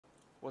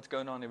What's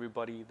going on,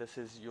 everybody? This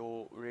is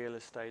your real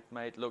estate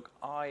mate. Look,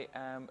 I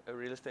am a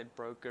real estate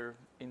broker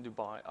in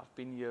Dubai. I've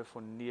been here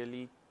for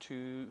nearly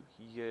 2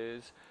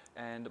 years,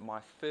 and my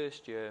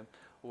first year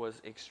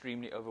was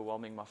extremely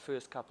overwhelming. My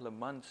first couple of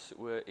months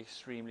were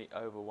extremely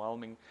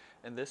overwhelming,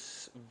 and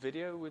this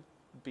video would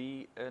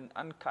be an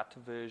uncut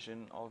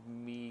version of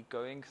me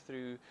going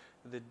through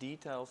the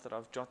details that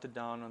I've jotted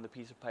down on the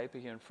piece of paper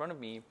here in front of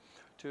me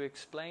to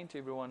explain to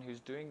everyone who's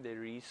doing their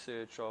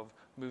research of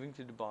moving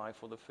to Dubai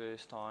for the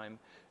first time,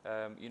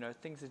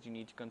 things that you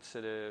need to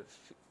consider,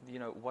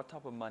 what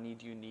type of money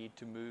do you need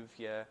to move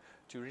here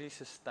to really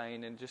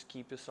sustain and just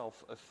keep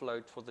yourself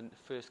afloat for the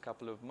first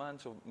couple of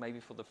months or maybe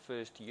for the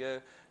first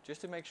year,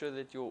 just to make sure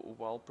that you're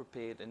well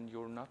prepared and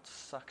you're not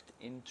sucked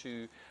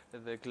into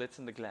the glitz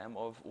and the glam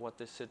of what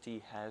the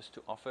city has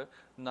to offer.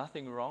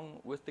 Nothing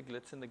wrong with the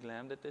glitz and the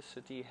glam that the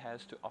city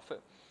has to offer,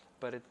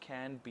 but it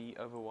can be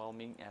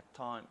overwhelming at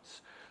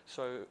times.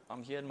 So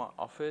I'm here in my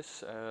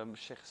office,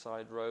 Sheikh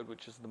Zayed Road,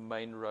 which is the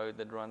main road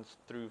that runs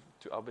through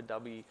to Abu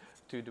Dhabi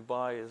to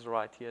Dubai, is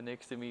right here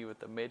next to me with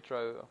the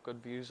metro. I've got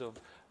views of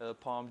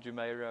Palm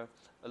Jumeirah,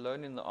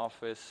 alone in the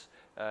office.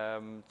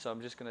 So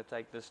I'm just going to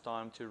take this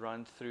time to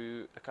run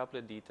through a couple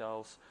of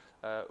details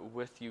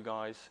with you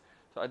guys.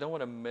 So I don't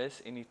want to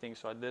miss anything,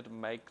 so I did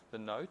make the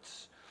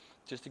notes.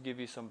 Just to give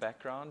you some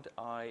background,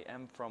 I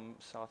am from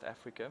South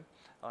Africa.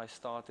 I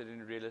started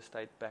in real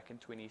estate back in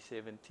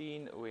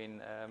 2017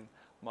 when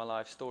my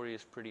life story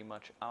is pretty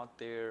much out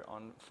there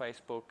on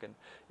Facebook, and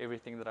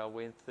everything that I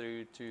went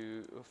through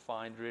to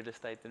find real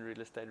estate, and real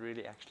estate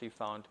really actually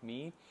found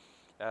me.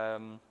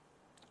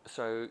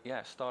 So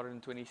yeah, started in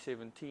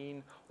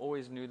 2017,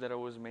 always knew that I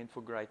was meant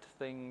for great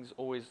things,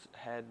 always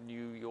had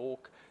New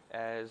York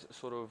as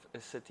sort of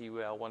a city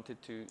where I wanted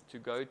to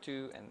go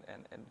to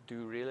and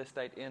do real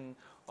estate in,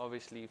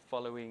 obviously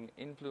following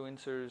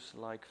influencers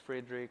like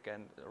Frederick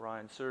and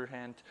Ryan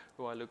Serhant,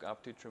 who I look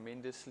up to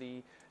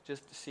tremendously,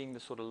 just seeing the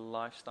sort of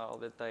lifestyle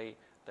that they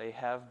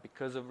have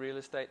because of real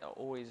estate. I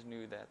always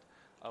knew that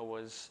I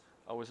was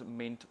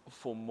meant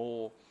for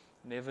more,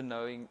 never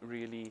knowing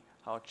really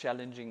how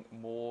challenging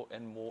more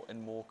and more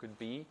and more could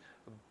be,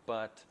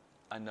 but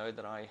I know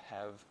that I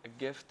have a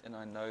gift, and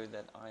I know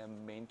that I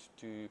am meant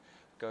to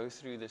go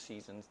through the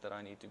seasons that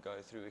I need to go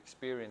through,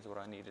 experience what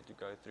I needed to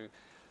go through.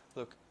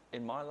 Look,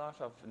 in my life,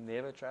 I've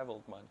never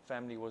traveled. My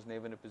family was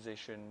never in a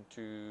position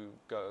to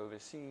go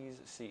overseas,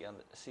 see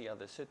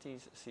other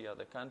cities, see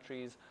other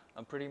countries.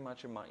 I'm pretty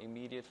much in my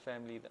immediate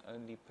family the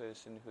only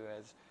person who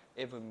has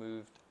ever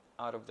moved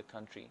out of the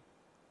country.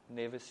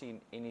 Never seen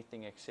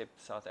anything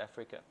except South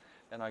Africa.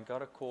 And I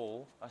got a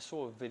call. I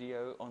saw a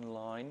video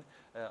online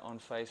on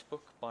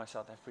Facebook by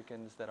South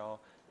Africans that are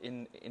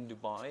in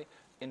Dubai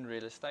in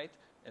real estate,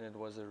 and it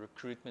was a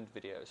recruitment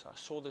video. So I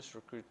saw this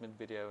recruitment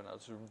video, and I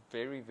was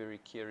very, very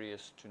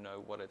curious to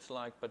know what it's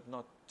like, but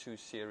not too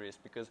serious,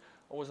 because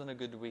I was on a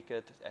good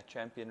wicket at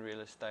Champion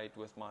Real Estate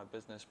with my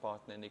business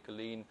partner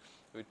Nicolene,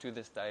 who to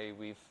this day,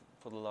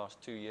 for the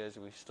last 2 years,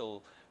 we've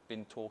still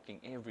been talking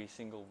every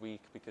single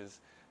week because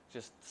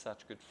just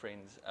such good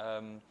friends.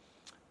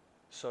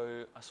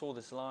 So I saw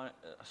this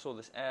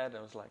ad.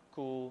 I was like,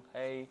 cool.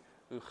 Hey,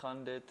 hoe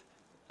gaan dit?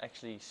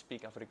 Actually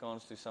speak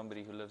Afrikaans to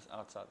somebody who lives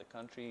outside the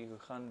country. Hoe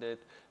gaan dit?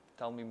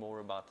 Tell me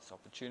more about this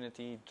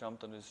opportunity.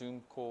 Jumped on a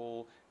Zoom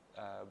call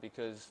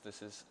because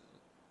this is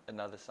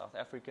another South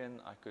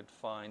African. I could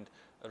find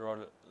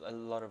a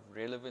lot of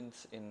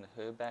relevance in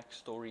her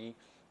backstory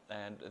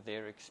and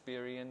their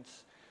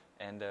experience.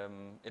 And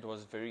it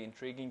was very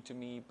intriguing to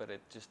me, but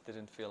it just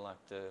didn't feel like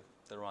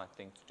the right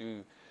thing to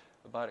do.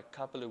 About a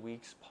couple of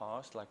weeks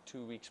passed, like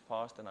 2 weeks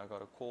passed, and I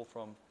got a call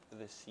from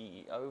the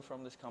CEO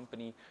from this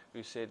company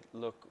who said,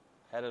 look,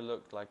 had a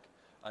look, like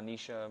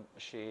Anisha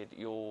shared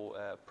your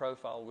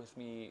profile with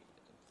me,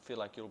 feel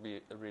like you'll be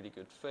a really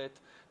good fit.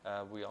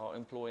 We are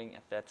employing,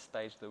 at that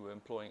stage, they were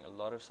employing a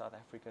lot of South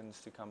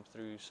Africans to come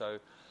through, so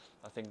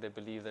I think they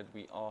believe that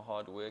we are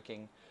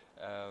hardworking,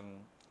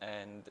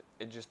 and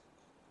it just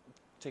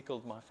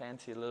tickled my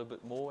fancy a little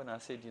bit more, and I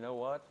said, you know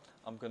what,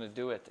 I'm going to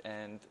do it.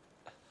 And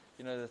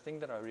you know, the thing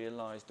that I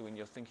realized when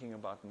you're thinking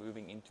about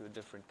moving into a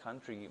different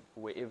country,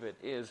 wherever it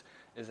is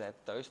that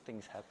those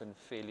things happen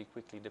fairly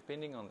quickly.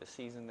 Depending on the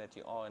season that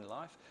you are in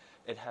life,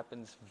 it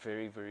happens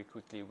very, very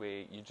quickly,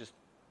 where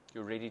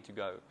you're ready to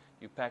go.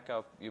 You pack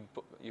up,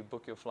 you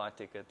book your flight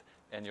ticket,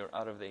 and you're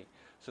out of there.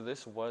 So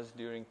this was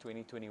during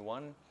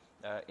 2021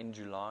 in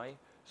July.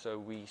 So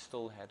we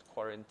still had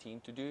quarantine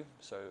to do.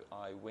 So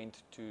I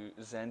went to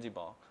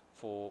Zanzibar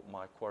for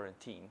my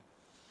quarantine.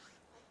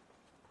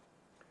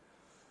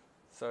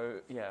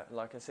 So yeah,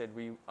 like I said,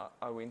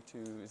 I went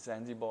to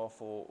Zanzibar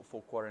for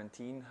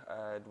quarantine.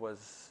 It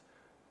was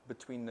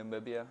between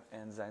Namibia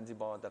and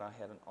Zanzibar that I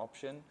had an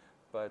option.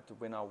 But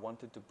when I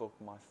wanted to book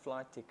my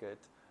flight ticket,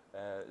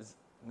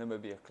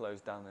 Namibia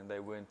closed down, and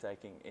they weren't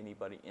taking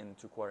anybody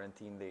into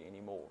quarantine there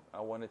anymore. I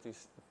wanted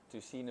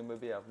to see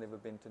Namibia. I've never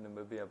been to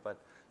Namibia, but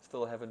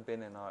still haven't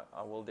been, and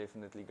I will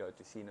definitely go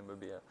to see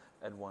Namibia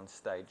at one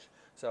stage.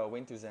 So I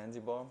went to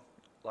Zanzibar.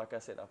 like I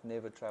said, I've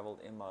never traveled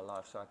in my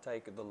life, so I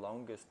take the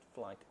longest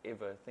flight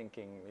ever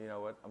thinking, you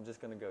know what, I'm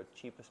just going to go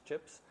cheapest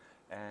chips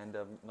and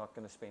I'm not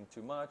going to spend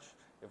too much.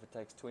 If it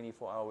takes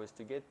 24 hours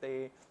to get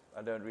there,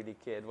 I don't really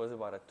care. It was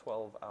about a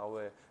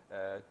 12-hour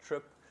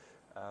trip.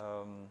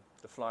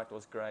 The flight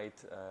was great.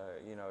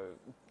 You know,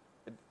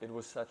 it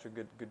was such a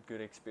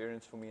good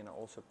experience for me, and I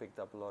also picked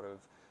up a lot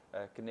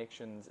of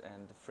connections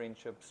and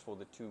friendships for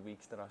the 2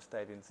 weeks that I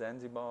stayed in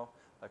Zanzibar.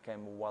 I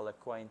became well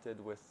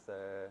acquainted with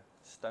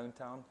Stone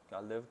Town. I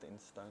lived in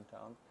Stone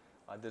Town.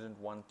 I didn't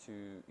want to,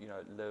 you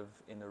know, live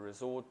in a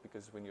resort,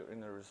 because when you're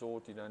in a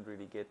resort, you don't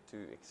really get to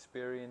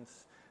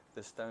experience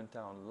the Stone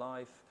Town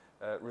life.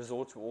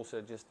 Resorts were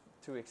also just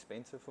too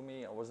expensive for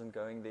me. I wasn't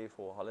going there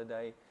for a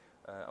holiday.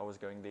 I was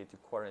going there to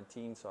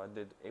quarantine, so I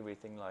did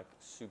everything like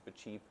super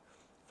cheap.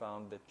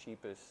 Found the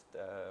cheapest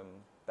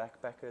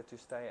backpacker to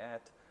stay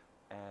at,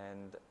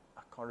 and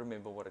I can't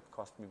remember what it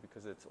cost me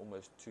because it's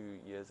almost 2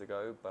 years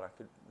ago, but I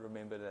could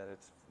remember that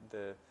it's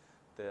the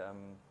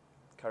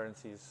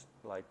currency is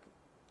like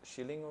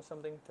shilling or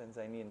something,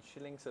 Tanzanian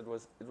shilling. So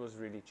it was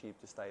really cheap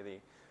to stay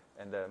there,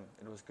 and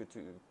it was good to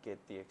get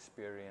the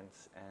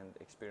experience and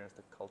experience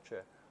the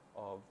culture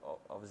of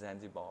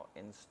Zanzibar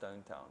in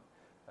Stone Town.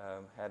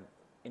 Had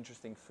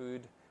interesting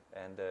food,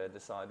 and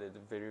decided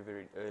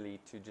very early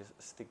to just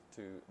stick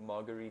to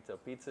margarita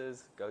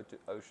pizzas, go to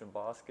Ocean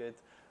Basket,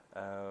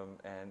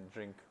 and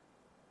drink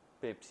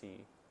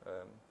Pepsi,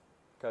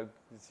 Coke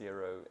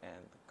Zero,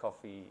 and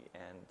coffee,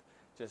 and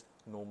just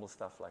normal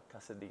stuff like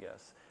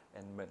quesadillas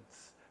and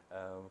mints,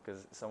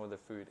 because some of the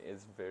food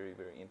is very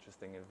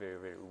interesting and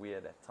very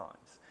weird at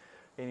times.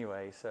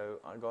 Anyway, so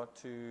I got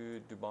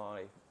to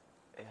Dubai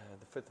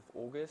the 5th of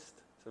August,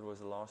 so it was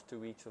the last 2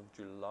 weeks of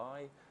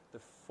July. The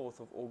 4th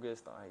of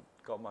August, I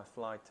got my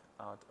flight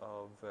out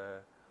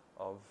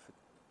of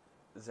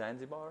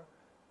Zanzibar,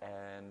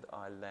 and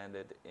I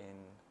landed in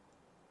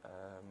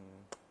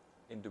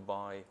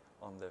Dubai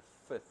on the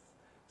 5th.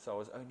 So I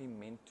was only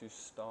meant to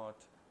start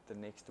the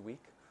next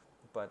week,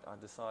 but I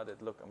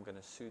decided, look, I'm going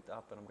to suit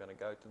up and I'm going to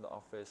go to the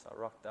office. I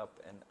rocked up,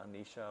 and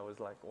Anisha was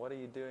like, what are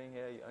you doing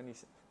here?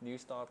 New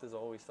starters are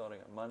always starting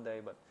on Monday,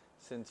 but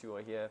since you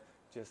are here,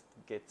 just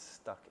get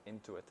stuck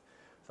into it.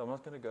 So I'm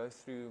not going to go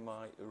through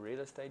my real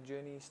estate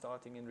journey,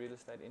 starting in real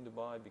estate in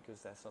Dubai,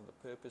 because that's not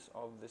the purpose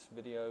of this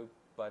video,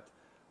 but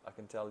I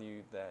can tell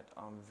you that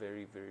I'm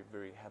very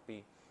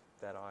happy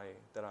that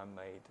I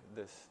made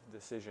this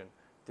decision.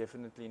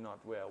 Definitely not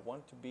where I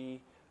want to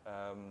be,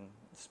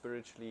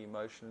 spiritually,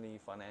 emotionally,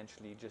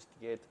 financially just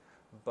yet,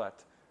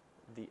 but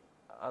the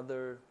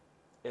other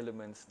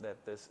elements that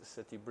this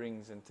city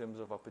brings in terms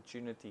of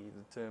opportunity,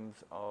 in terms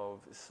of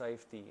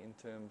safety, in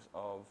terms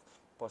of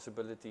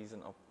possibilities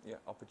and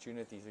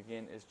opportunities,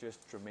 again, is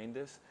just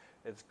tremendous.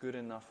 It's good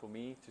enough for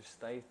me to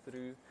stay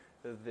through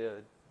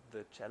the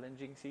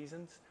challenging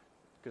seasons,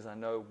 because I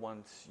know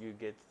once you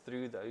get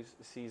through those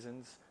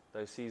seasons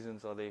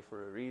are there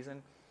for a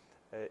reason.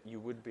 You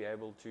would be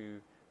able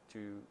to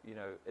you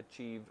know,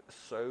 achieve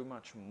so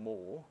much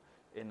more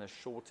in a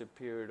shorter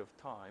period of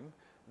time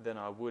than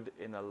I would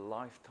in a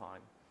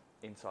lifetime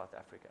in South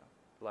Africa.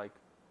 Like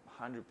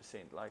 100%.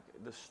 Like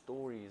the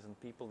stories and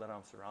people that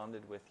I'm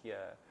surrounded with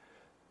here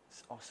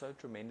are so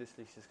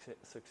tremendously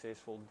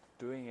successful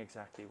doing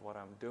exactly what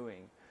I'm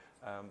doing.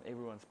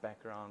 Everyone's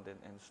background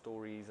and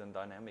stories and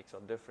dynamics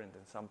are different,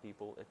 and some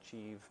people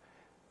achieve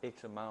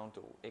X amount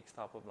or X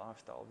type of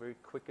lifestyle very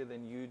quicker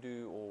than you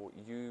do, or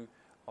you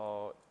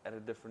are at a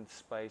different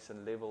space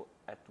and level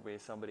at where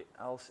somebody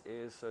else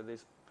is. So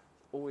there's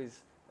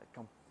always a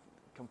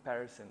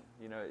comparison,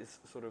 you know. It's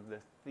sort of the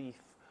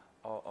thief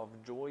of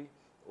joy,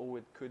 or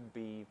it could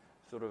be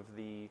sort of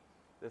the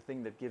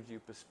thing that gives you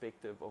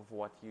perspective of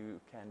what you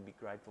can be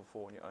grateful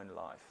for in your own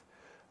life.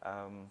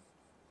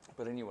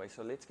 But anyway,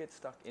 so let's get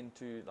stuck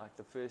into like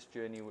the first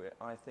journey where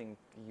I think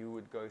you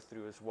would go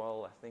through as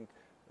well. I think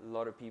a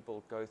lot of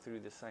people go through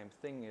the same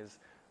thing, is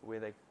where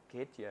they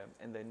get here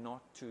and they're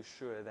not too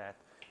sure that,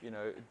 you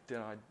know, did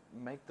I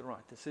make the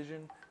right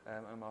decision?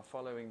 Am I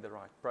following the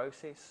right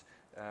process?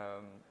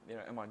 You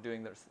know, am I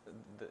doing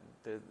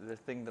the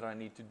thing that I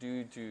need to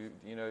do to,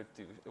 you know,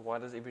 why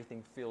does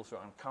everything feel so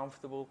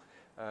uncomfortable?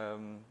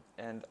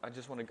 And I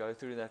just want to go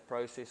through that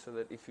process so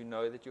that if you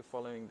know that you're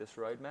following this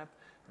roadmap,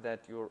 that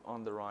you're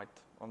on the right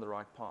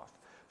path.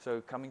 So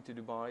coming to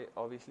Dubai,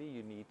 obviously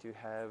you need to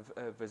have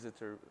a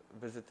visitor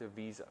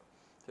visa.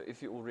 So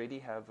if you already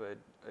have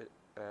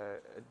a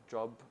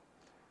job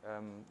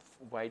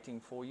waiting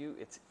for you,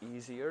 it's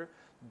easier,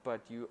 but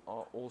you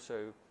are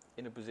also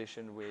in a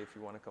position where if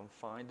you want to come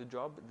find a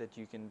job, that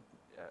you can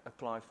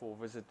apply for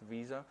visit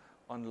visa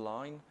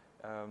online.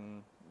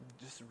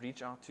 Just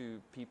reach out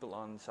to people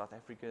on South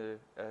Africa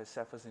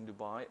Safas in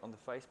Dubai on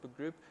the Facebook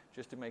group,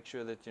 just to make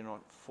sure that you're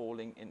not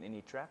falling in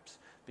any traps,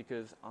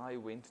 because I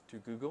went to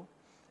Google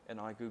and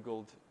I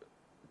Googled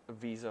a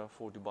visa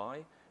for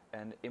Dubai,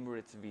 and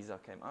Emirates visa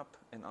came up,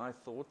 and I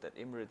thought that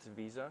Emirates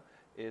visa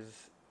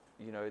is,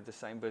 you know, the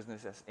same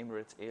business as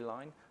Emirates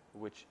airline,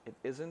 which it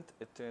isn't.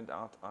 It turned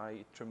out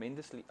I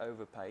tremendously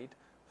overpaid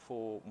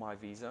for my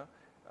visa.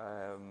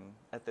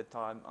 At the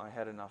time, I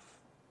had enough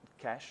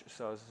cash,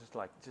 so I was just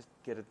like, just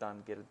get it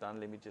done,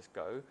 let me just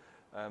go.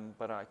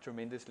 But I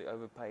tremendously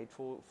overpaid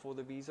for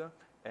the visa,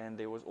 and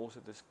there was also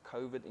this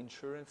COVID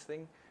insurance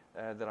thing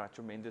that I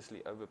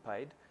tremendously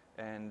overpaid.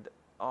 And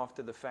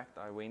after the fact,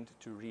 I went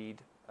to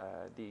read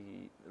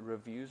the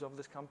reviews of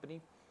this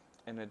company,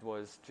 and it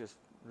was just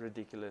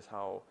ridiculous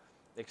how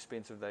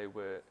expensive they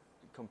were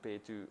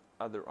compared to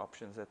other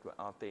options that were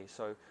out there.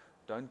 So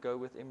don't go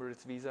with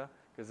Emirates Visa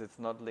because it's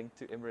not linked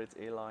to Emirates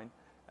Airline.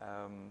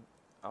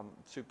 I'm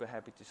super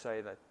happy to say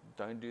that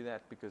don't do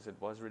that because it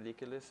was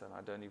ridiculous, and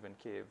I don't even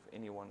care if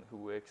anyone who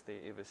works there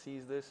ever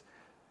sees this.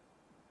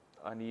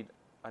 I need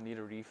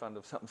a refund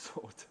of some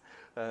sort.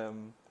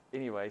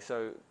 Anyway,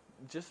 so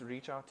just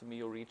reach out to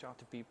me or reach out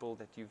to people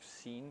that you've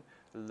seen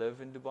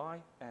live in Dubai,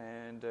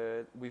 and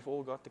we've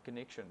all got the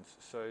connections,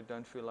 so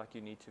don't feel like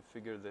you need to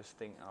figure this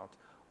thing out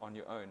on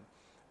your own.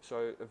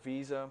 So a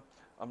visa,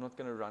 I'm not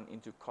going to run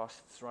into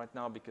costs right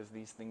now because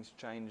these things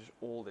change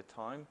all the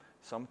time.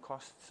 Some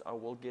costs I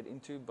will get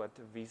into, but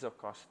the visa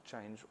costs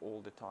change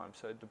all the time,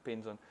 so it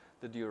depends on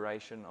the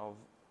duration of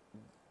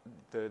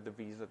the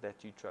visa that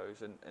you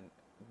chose, and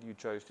you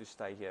chose to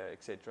stay here,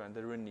 etc., and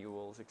the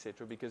renewals,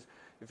 etc. Because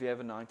if you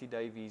have a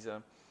 90-day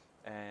visa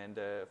and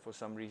for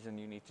some reason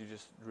you need to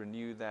just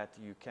renew that,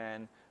 you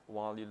can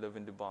while you live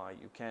in Dubai.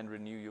 You can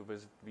renew your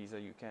visit visa,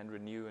 you can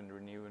renew and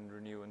renew and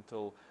renew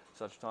until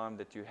such time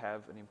that you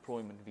have an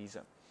employment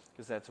visa,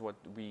 because that's what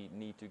we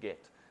need to get.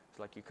 It's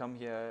like you come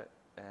here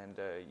and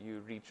you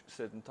reach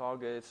certain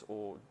targets,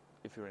 or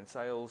if you're in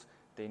sales,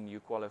 then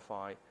you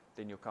qualify,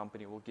 then your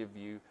company will give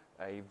you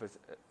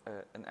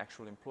an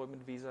actual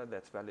employment visa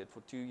that's valid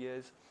for 2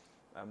 years.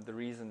 The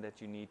reason that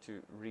you need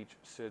to reach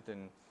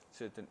certain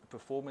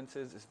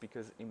performances is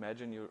because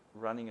imagine you're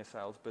running a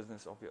sales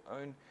business of your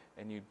own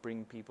and you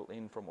bring people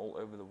in from all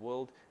over the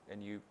world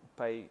and you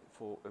pay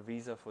for a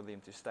visa for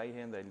them to stay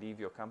here, and they leave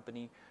your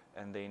company,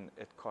 and then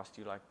it costs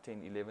you like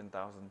 10,000-11,000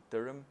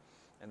 dirham,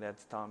 and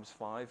that's times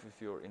 5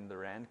 if you're in the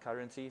rand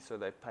currency. So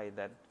they pay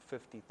that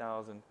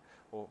 50,000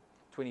 or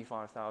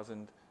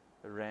 25,000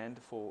 rand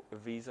for a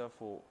visa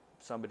for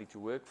somebody to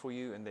work for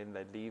you, and then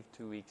they leave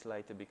 2 weeks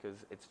later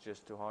because it's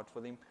just too hard for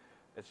them.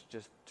 It's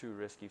just too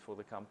risky for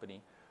the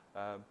company.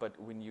 But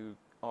when you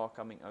are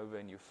coming over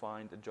and you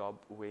find a job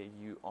where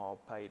you are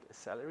paid a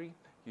salary,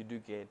 you do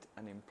get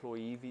an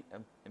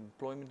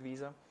employment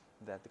visa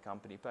that the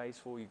company pays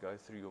for. You go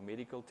through your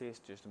medical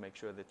test just to make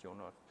sure that you're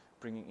not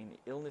bringing any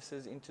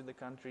illnesses into the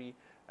country,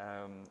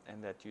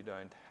 and that you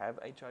don't have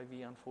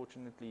HIV.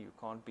 Unfortunately, you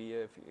can't be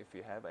here if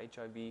you have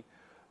HIV.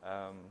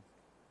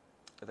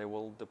 They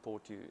will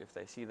deport you if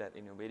they see that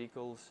in your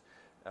medicals.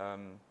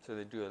 So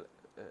they do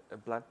a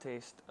blood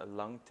test, a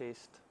lung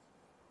test,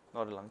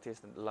 not a lung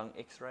test, a lung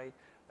x-ray,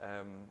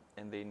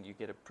 and then you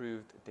get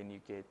approved. Then you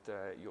get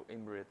your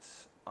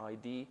Emirates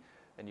ID,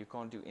 and you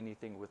can't do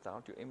anything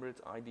without your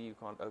Emirates ID. You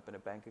can't open a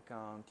bank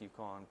account, you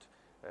can't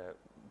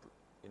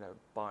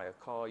buy a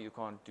car, you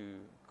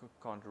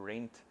can't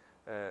rent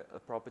a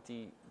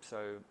property.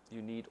 So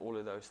you need all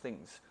of those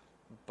things.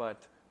 But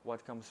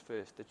what comes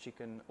first, the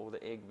chicken or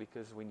the egg?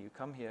 Because when you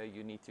come here,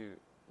 you need to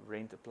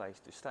rent a place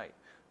to stay.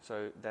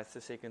 So that's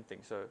the second thing.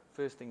 So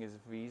first thing is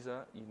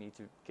visa. You need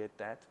to get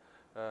that,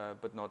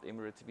 but not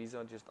Emirates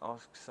visa. Just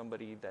ask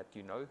somebody that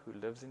you know who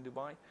lives in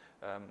Dubai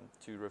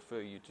to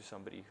refer you to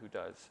somebody who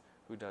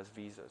does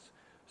visas.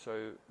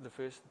 So the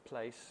first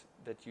place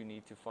that you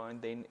need to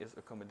find then is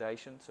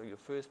accommodation. So your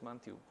first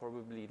month you'll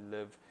probably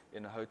live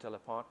in a hotel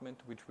apartment,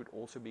 which would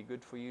also be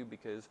good for you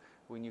because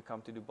when you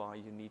come to Dubai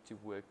you need to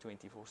work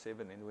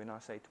 24/7. And when I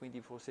say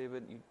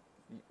 24/7,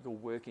 you're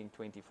working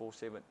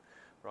 24/7,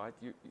 right?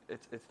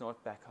 It's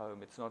not back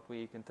home. It's not where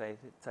you can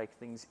take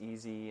things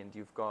easy and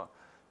you've got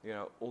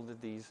all of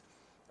these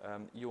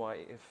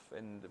UIF,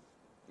 and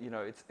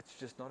it's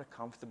just not a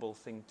comfortable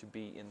thing to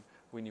be in.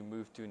 When you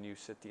move to a new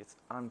city, it's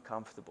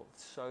uncomfortable.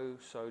 It's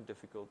so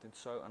difficult and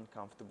so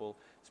uncomfortable,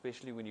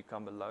 especially when you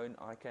come alone.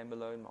 I came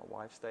alone. My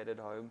wife stayed at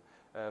home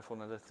for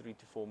another 3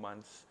 to 4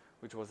 months,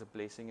 which was a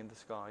blessing in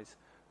disguise,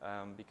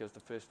 because the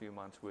first few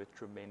months were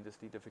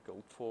tremendously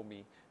difficult for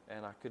me,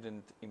 and I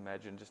couldn't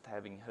imagine just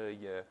having her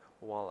here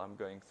while I'm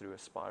going through a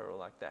spiral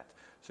like that.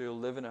 So you'll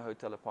live in a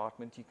hotel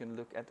apartment. You can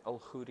look at Al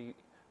Khoury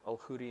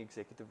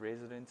Executive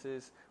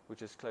Residences,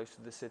 which is close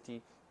to the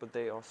city, but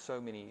there are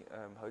so many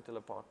hotel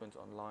apartments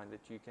online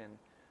that you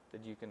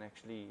can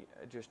actually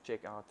just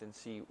check out and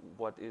see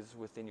what is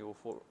within your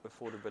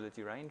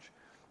affordability range.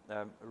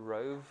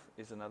 Rove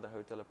is another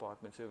hotel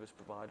apartment service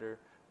provider.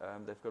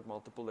 They've got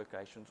multiple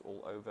locations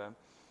all over.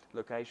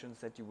 Locations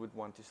that you would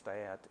want to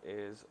stay at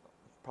is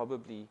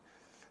probably,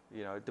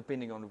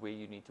 depending on where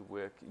you need to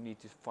work, you need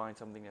to find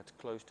something that's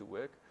close to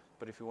work.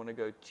 But if you want to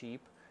go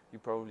cheap, you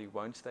probably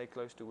won't stay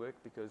close to work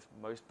because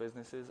most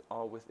businesses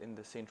are within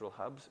the central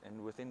hubs,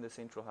 and within the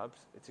central hubs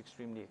it's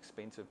extremely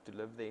expensive to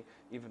live there,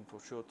 even for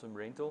short-term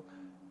rental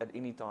at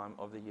any time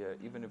of the year.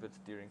 Even if it's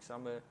during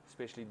summer,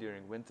 especially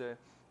during winter,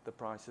 the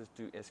prices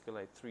do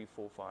escalate 3,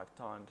 4, 5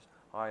 times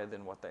higher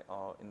than what they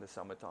are in the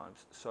summer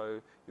times. So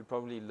you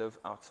probably live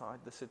outside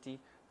the city.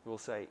 we'll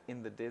say,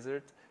 in the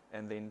desert,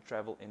 and then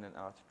travel in and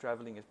out.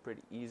 Traveling is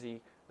pretty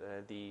easy.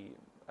 The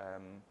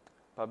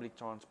public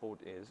transport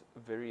is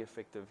very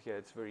effective here.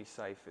 It's very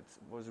safe. It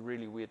was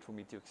really weird for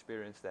me to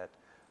experience that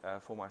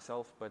for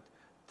myself, but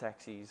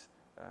taxis,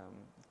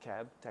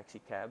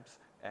 taxi cabs,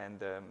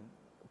 and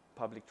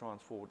public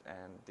transport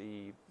and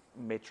the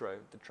metro,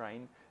 the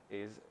train,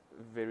 is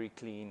very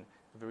clean,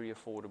 very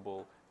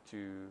affordable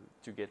to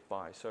get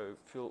by. So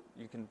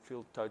you can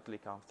feel totally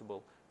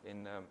comfortable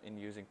in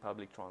using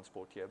public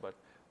transport here. But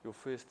your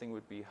first thing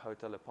would be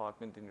hotel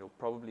apartment, and you'll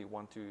probably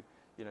want to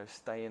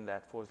stay in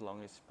that for as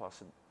long as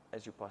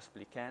you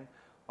possibly can.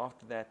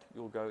 After that,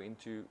 you'll go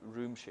into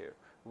room share.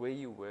 Where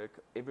you work,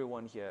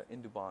 everyone here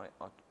in Dubai,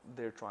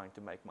 they're trying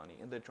to make money,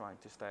 and they're trying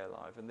to stay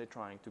alive, and they're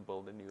trying to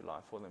build a new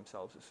life for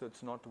themselves. So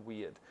it's not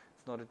weird.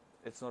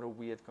 It's not a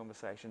weird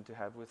conversation to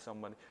have with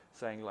someone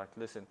saying like,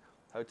 listen,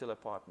 hotel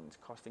apartments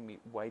costing me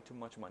way too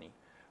much money.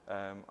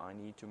 I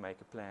need to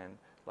make a plan.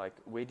 Like,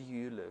 where do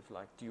you live?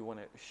 Like, do you want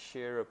to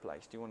share a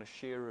place? Do you want to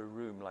share a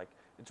room? Like,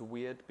 it's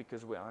weird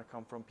because where I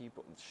come from,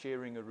 people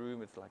sharing a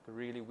room, it's like a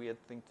really weird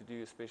thing to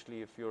do,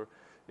 especially if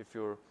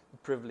you're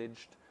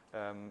privileged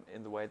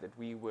in the way that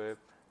we were.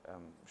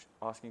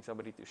 Asking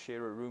somebody to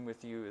share a room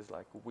with you is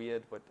like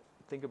weird, but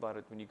think about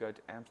it. When you go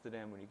to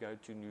Amsterdam, when you go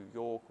to New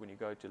York, when you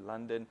go to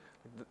London,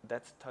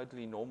 that's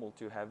totally normal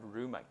to have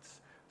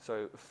roommates.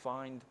 So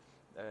find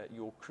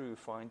your crew,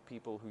 find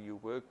people who you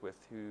work with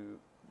who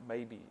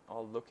maybe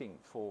are looking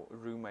for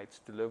roommates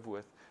to live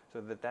with,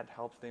 so that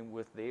helps them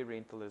with their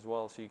rental as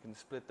well. So you can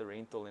split the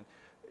rental and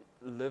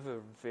live a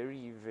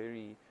very,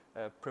 very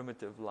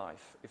primitive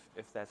life,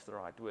 if that's the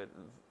right word.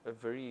 A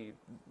very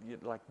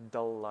like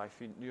dull life.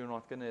 You're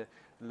not going to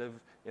live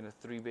in a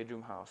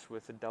 3-bedroom house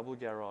with a double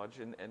garage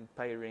and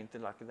pay rent,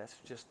 and like that's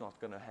just not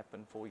going to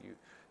happen for you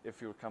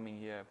if you're coming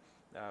here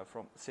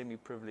from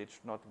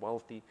semi-privileged, not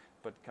wealthy,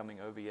 but coming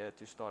over here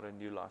to start a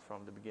new life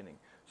from the beginning.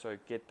 So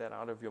get that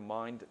out of your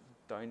mind.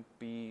 Don't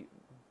be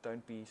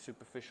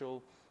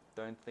superficial.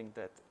 Don't think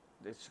that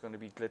it's going to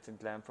be glitz and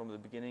glam from the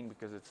beginning,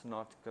 because it's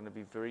not going to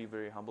be very,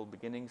 very humble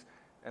beginnings.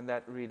 And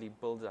that really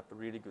builds up a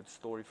really good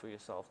story for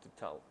yourself to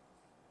tell.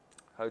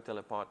 Hotel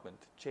apartment,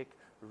 check.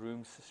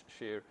 Rooms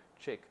share,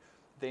 check.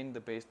 Then the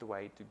best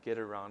way to get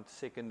around,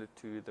 second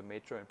to the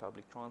metro and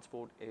public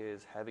transport,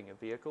 is having a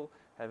vehicle.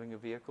 Having a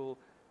vehicle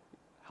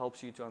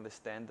helps you to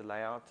understand the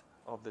layout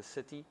of the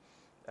city,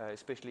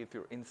 especially if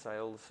you're in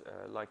sales,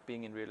 like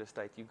being in real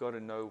estate. You've got to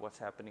know what's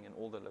happening in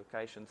all the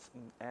locations.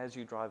 And as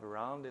you drive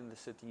around in the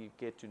city, you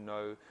get to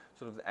know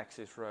sort of the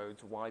access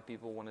roads, why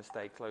people want to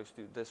stay close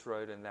to this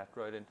road and that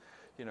road, and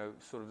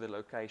sort of the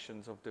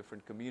locations of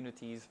different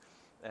communities,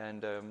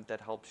 and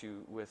that helps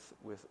you with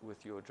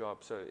your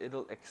job. So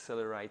it'll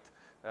accelerate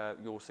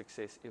your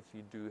success if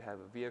you do have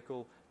a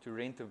vehicle. To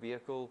rent a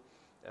vehicle,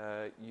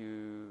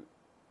 you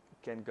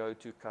can go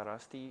to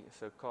Carasti,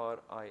 so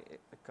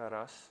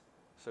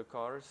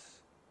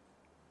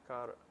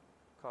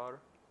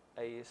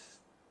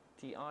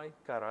ASTI,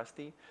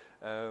 Carasti,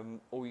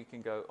 or you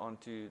can go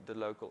onto the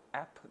local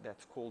app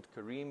that's called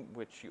Careem,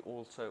 which you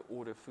also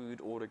order food,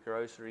 order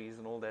groceries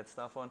and all that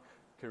stuff on.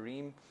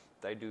 Careem,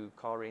 they do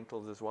car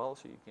rentals as well,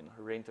 so you can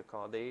rent a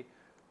car there.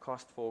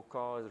 Cost for a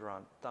car is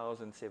around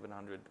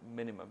 1,700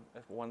 minimum,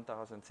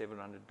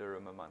 1,700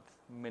 dirham a month,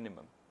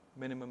 minimum.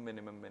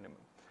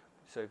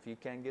 So if you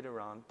can get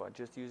around by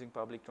just using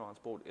public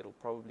transport, it'll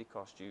probably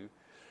cost you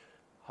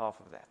half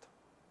of that,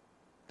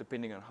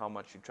 depending on how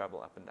much you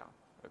travel up and down.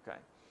 Okay,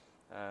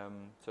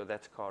 so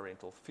that's car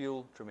rental.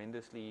 Fuel,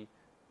 tremendously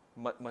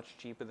much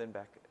cheaper than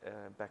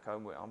back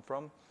home where I'm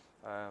from.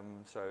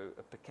 So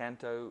a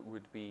Picanto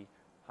would be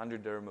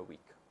 100 dirham a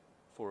week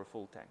for a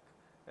full tank,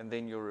 and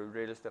then you're a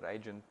real estate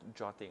agent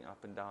jotting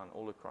up and down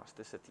all across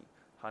the city.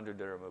 100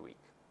 dirham a week,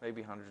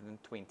 maybe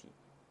 120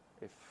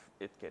 if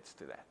it gets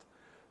to that.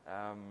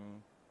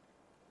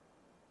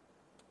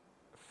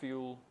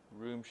 Fuel,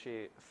 room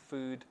share,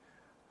 food.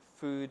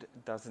 Food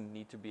doesn't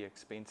need to be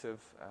expensive.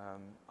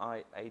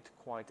 I ate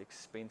quite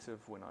expensive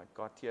when I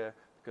got here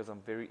because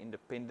I'm very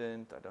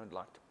independent. I don't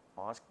like to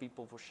ask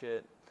people for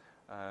shit.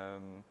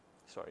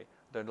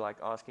 Don't like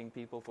asking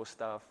people for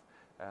stuff.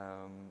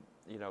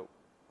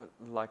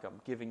 Like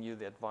I'm giving you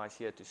the advice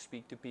here to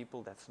speak to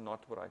people. That's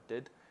not what I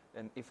did.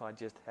 And if I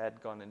just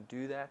had gone and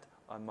do that,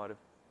 I might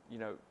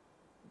have,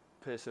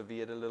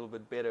 persevered a little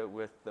bit better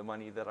with the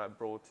money that I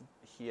brought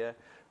here,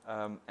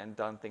 and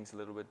done things a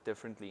little bit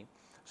differently.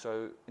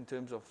 So in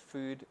terms of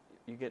food,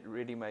 you get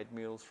ready-made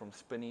meals from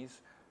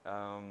Spinneys.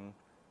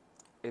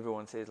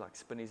 Everyone says like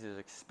Spinneys is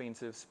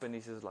expensive.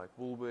 Spinneys is like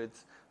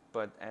Woolworths,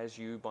 but as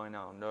you by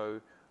now know,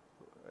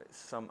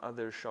 some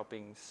other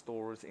shopping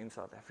stores in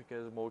South Africa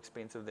is more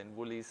expensive than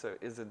Woolies, so it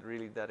isn't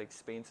really that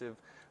expensive.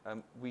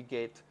 We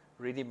get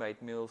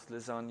ready-made meals,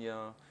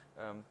 lasagna,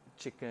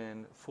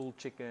 chicken, full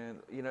chicken,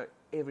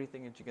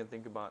 everything that you can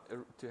think about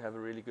to have a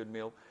really good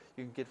meal.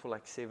 You can get for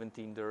like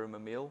 17 dirham a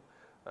meal.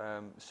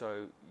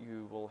 So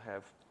you will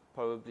have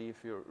probably,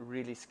 if you're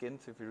really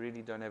skint, if you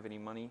really don't have any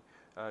money,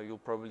 you'll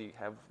probably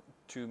have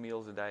 2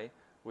 meals a day,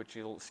 which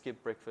you'll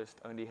skip breakfast,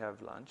 only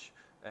have lunch,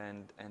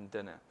 and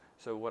dinner.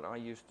 So what I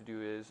used to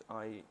do is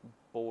I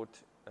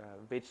bought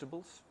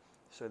vegetables.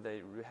 So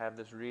they have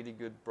this really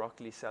good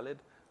broccoli salad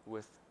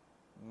with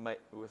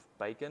with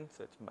bacon,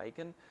 so it's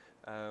bacon,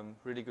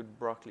 really good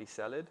broccoli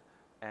salad,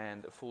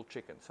 and a full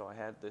chicken. So I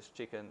had this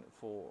chicken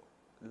for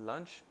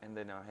lunch, and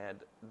then I had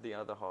the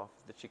other half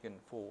of the chicken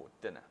for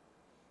dinner.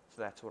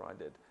 So that's what I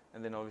did.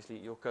 And then obviously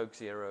your Coke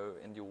Zero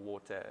and your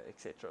water,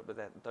 etc. But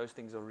those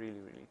things are really,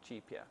 really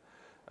cheap here.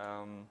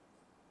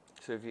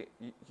 So if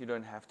you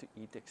don't have to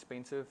eat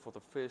expensive. For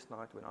the first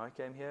night when I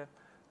came here,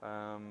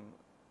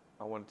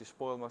 I wanted to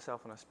spoil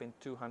myself, and I spent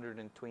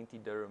 220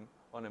 dirham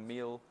on a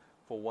meal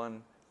for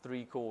one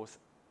 3-course.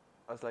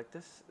 I was like,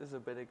 this is a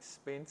bit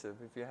expensive.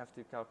 If you have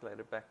to calculate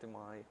it back to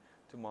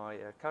my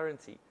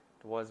currency,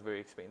 it was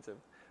very expensive.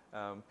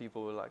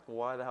 People were like,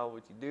 why the hell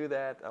would you do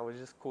that? I was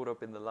just caught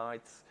up in the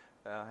lights.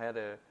 I had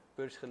a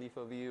Burj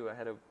Khalifa view. I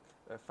had a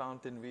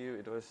fountain view.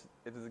 It was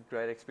a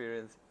great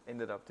experience.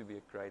 Ended up to be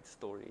a great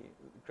story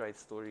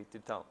to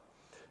tell.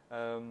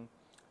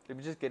 Let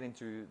me just get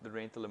into the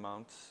rental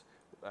amounts.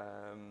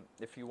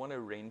 If you want to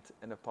rent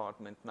an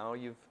apartment, now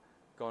you've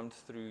gone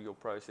through your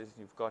process,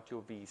 you've got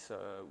your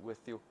visa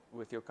with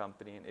your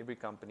company, and every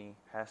company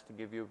has to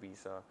give you a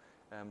visa.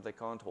 They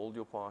can't hold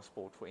your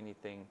passport for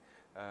anything.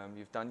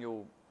 You've done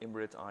your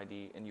Emirates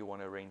ID and you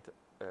want to rent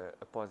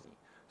a posse.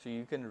 So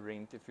you can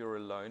rent, if you're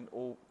alone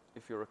or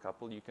if you're a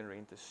couple, you can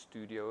rent a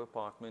studio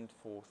apartment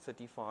for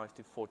 35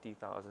 to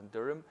 40,000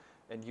 dirham,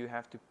 and you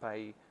have to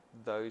pay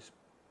those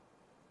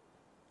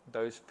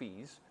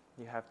fees.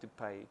 You have to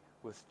pay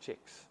with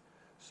checks.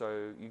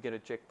 So you get a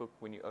checkbook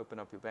when you open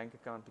up your bank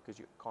account, because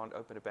you can't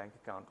open a bank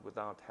account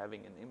without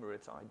having an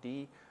Emirates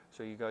ID.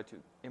 So you go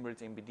to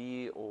Emirates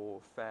MBD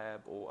or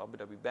FAB or Abu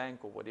Dhabi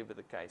Bank or whatever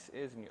the case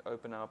is, and you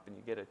open up and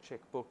you get a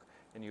checkbook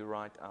and you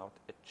write out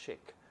a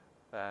check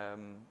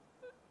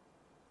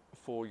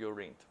for your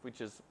rent, which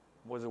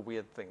was a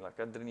weird thing. Like,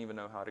 I didn't even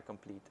know how to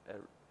complete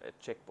a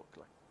checkbook.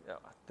 Like, yeah,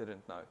 I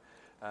didn't know.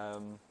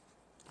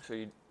 So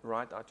you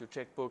write out your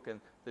checkbook,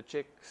 and the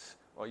checks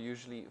are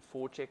usually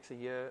 4 checks a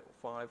year,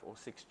 5 or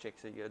 6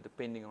 checks a year,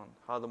 depending on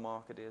how the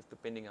market is,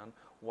 depending on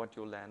what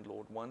your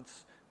landlord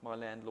wants. My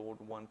landlord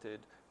wanted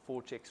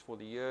 4 checks for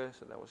the year,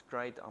 so that was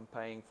great. I'm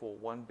paying for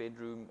 1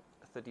 bedroom,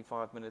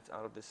 35 minutes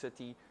out of the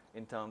city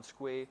in Town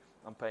Square.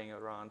 I'm paying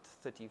around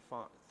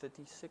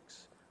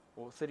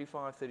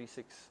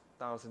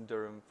 36,000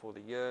 dirham for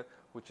the year,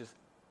 which is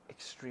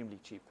extremely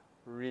cheap.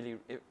 Really,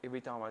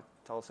 every time I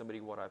tell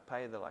somebody what I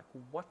pay, they're like,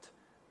 what?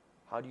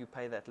 How do you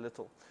pay that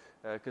little?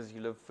 Because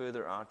you live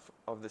further out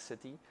of the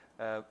city,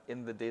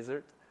 in the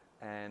desert,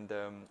 and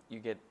you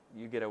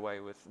get away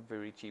with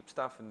very cheap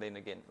stuff. And then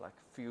again, like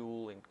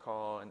fuel and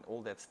car and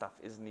all that stuff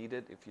is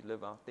needed if you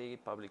live out there.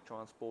 Public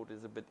transport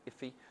is a bit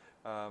iffy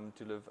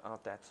to live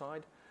out that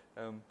side.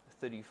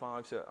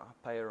 35, so I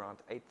pay around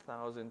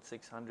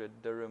 8,600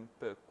 dirham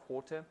per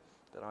quarter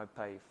that I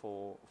pay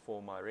for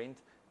my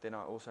rent. Then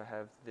I also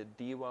have the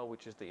DIWA,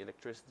 which is the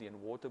electricity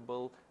and water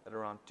bill, at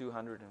around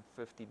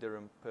 250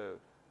 dirham per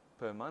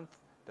month.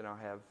 Then I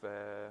have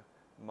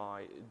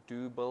my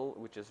DO bill,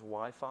 which is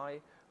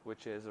Wi-Fi,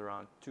 which is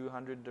around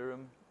 200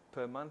 dirham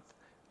per month.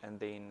 And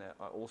then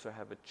I also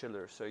have a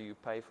chiller, so you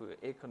pay for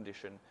air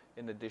condition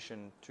in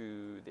addition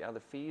to the other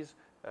fees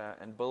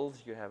and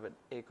bills. You have an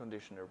air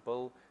conditioner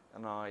bill,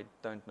 and I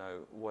don't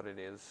know what it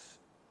is.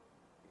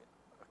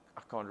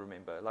 I can't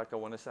remember. Like, I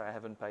want to say I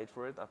haven't paid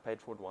for it. I paid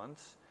for it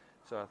once,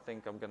 so I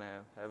think I'm going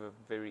to have a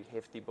very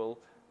hefty bill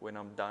when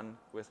I'm done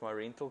with my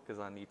rental, because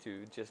I need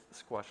to just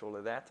squash all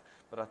of that.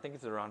 But I think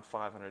it's around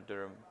 500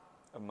 dirham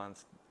a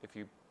month if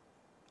you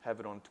have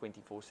it on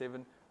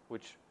 24/7,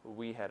 which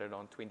we had it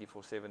on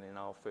 24/7 in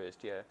our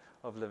first year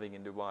of living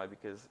in Dubai,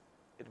 because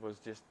it was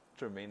just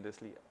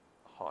tremendously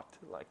hot,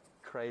 like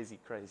crazy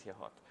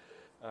hot.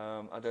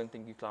 I don't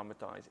think you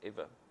climatize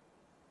ever.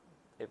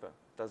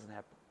 Doesn't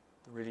happen.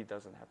 It really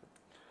doesn't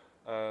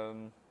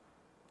happen.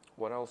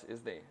 What else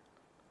is there?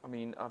 I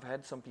mean, I've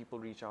had some people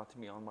reach out to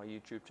me on my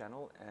YouTube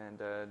channel, and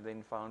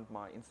then found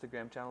my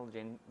Instagram channel,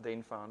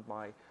 then found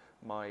my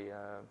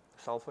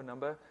cell phone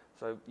number.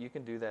 So you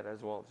can do that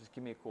as well. Just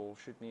give me a call,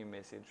 shoot me a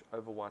message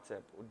over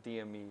WhatsApp, or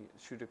DM me,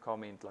 shoot a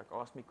comment, like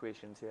ask me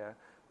questions here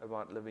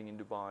about living in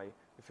Dubai.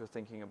 If you're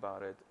thinking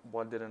about it,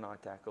 what didn't I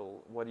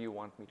tackle? What do you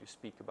want me to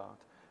speak about?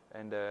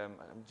 And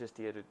I'm just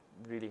here to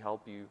really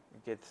help you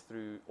get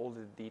through all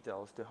the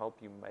details to help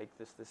you make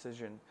this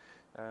decision.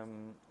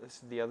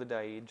 The other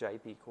day,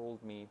 JP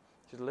called me.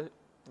 She said,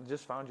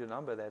 just found your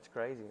number. That's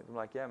crazy. I'm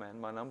like, yeah, man,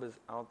 my number's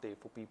out there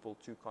for people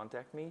to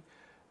contact me.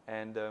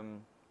 And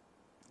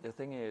the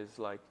thing is,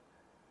 like,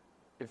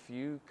 if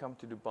you come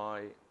to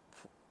Dubai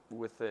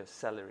with a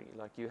salary,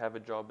 like you have a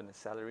job and a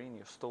salary, and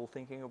you're still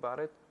thinking about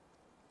it,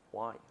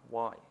 why?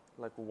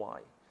 Like,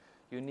 why?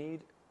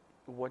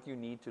 What you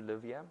need to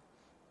live here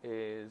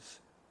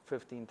is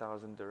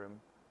 15,000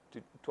 dirham,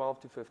 to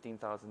 12 to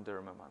 15,000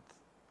 dirham a month.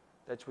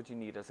 That's what you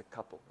need as a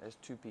couple, as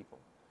 2 people.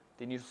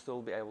 Then you'll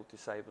still be able to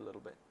save a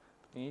little bit.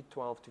 But you need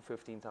 12 to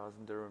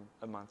 15,000 dirham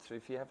a month. So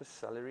if you have a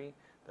salary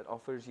that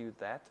offers you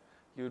that,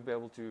 you would be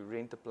able to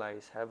rent a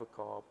place, have a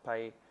car,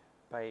 pay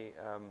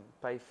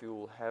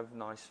fuel, have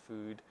nice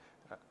food,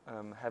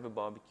 have a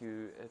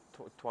barbecue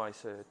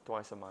twice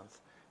a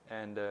month,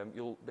 and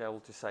you'll be able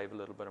to save a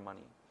little bit of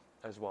money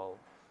as well.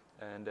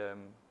 And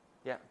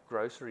yeah,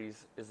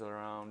 groceries is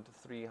around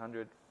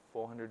 300,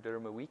 400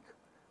 dirham a week.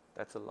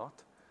 That's a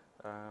lot.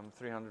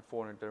 300,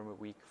 400 dirham a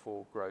week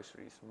for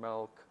groceries.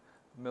 Milk,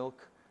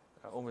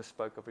 I almost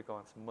spoke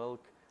Afrikaans,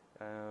 milk,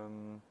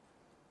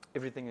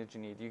 everything that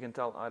you need. You can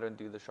tell I don't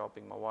do the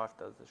shopping. My wife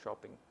does the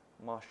shopping.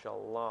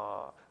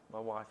 Mashallah, my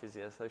wife is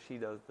here, so she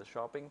does the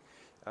shopping.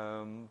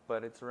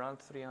 But it's around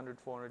 300,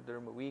 400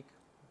 dirham a week.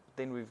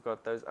 Then we've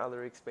got those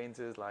other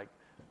expenses like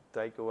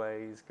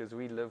takeaways, because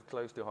we live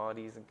close to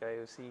Hardee's and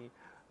KFC,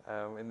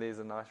 and there's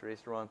a nice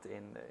restaurant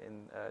in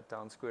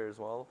Town Square as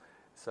well.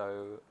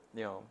 So,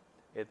 you know,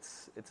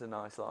 it's a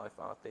nice life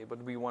out there,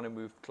 but we want to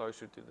move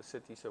closer to the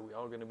city, so we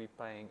are going to be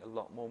paying a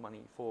lot more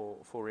money for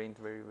rent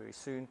very, very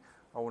soon.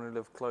 I want to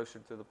live closer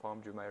to the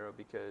Palm Jumeirah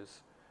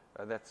because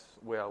that's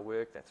where I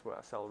work, that's where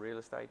I sell real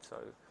estate, so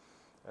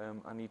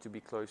I need to be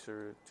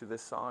closer to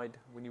this side.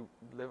 When you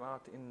live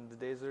out in the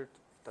desert,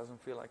 it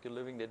doesn't feel like you're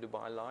living the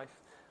Dubai life.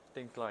 I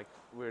think like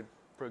we're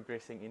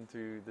progressing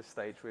into the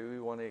stage where we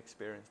want to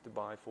experience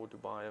Dubai for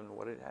Dubai and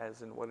what it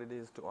has and what it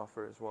is to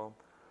offer as well.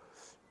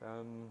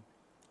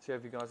 So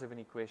if you guys have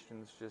any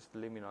questions, just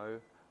let me know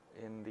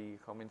in the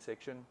comment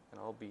section, and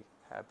I'll be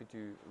happy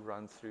to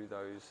run through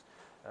those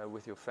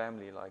with your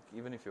family. Like,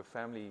 even if your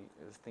family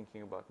is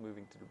thinking about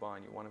moving to Dubai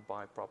and you want to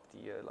buy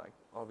property here, like,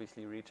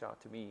 obviously reach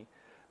out to me.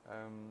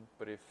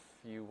 But if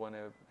you want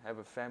to have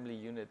a family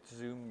unit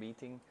Zoom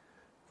meeting,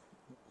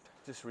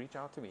 just reach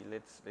out to me.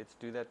 Let's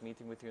do that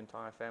meeting with your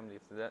entire family.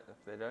 If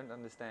they don't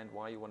understand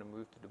why you want to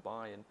move to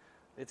Dubai, and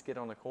let's get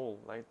on a call.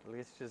 Like,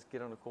 let's just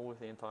get on a call with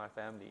the entire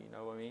family. You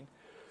know what I mean?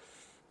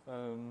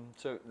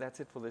 So that's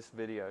it for this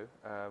video.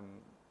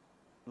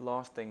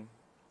 Last thing,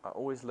 I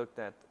always looked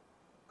at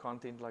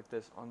content like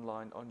this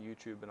online on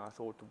YouTube, and I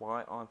thought,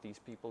 why aren't these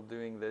people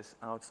doing this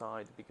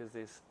outside? Because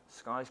there's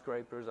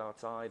skyscrapers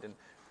outside and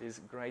there's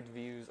great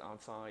views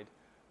outside.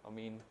 I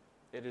mean,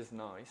 it is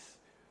nice,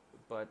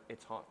 but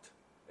it's hot.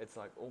 It's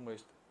like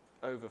almost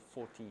over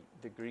 40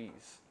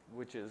 degrees,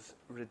 which is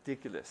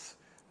ridiculous.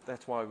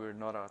 That's why we're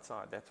not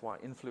outside. That's why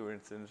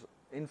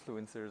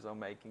influencers are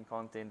making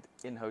content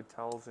in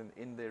hotels and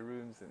in their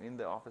rooms and in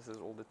their offices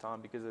all the time,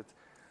 because it's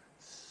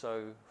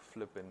so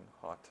flippin'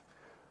 hot.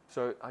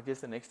 So I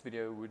guess the next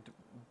video would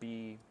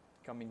be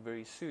coming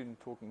very soon,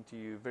 talking to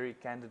you very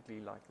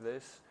candidly like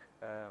this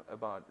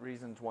about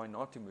reasons why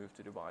not to move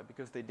to Dubai,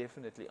 because they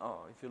definitely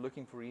are. If you're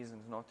looking for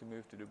reasons not to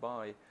move to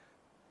Dubai,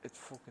 it's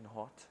fucking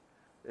hot.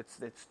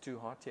 It's too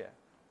hot here.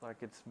 Like,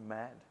 it's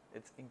mad.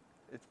 It's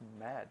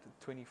mad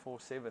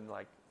 24/7,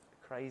 like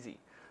crazy.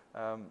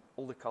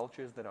 All the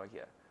cultures that are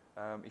here.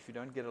 If you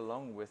don't get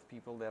along with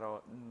people that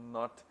are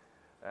not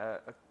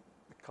a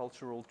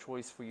cultural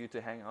choice for you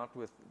to hang out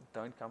with,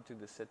 don't come to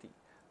the city.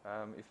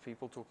 If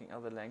people talking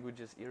other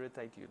languages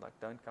irritate you, like,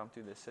 don't come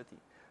to the city.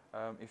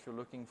 If you're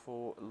looking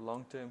for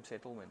long-term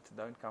settlement,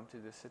 don't come to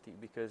the city,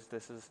 because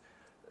this is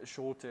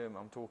short-term.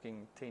 I'm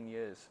talking 10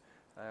 years,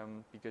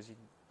 because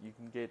you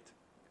can get,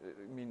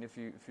 I mean, if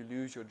you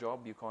lose your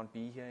job, you can't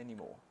be here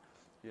anymore.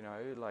 You know,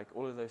 like,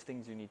 all of those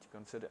things you need to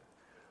consider.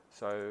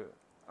 So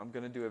I'm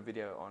going to do a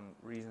video on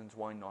reasons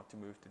why not to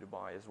move to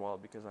Dubai as well,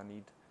 because I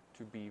need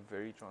to be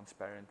very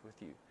transparent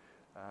with you,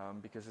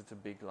 because it's a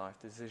big life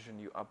decision.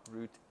 You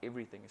uproot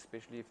everything,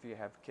 especially if you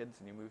have kids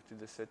and you move to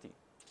the city.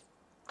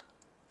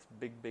 It's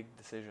big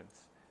decisions.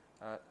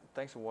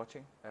 Thanks for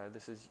watching.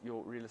 This is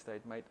your real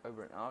estate mate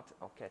over and out.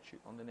 I'll catch you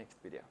on the next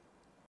video.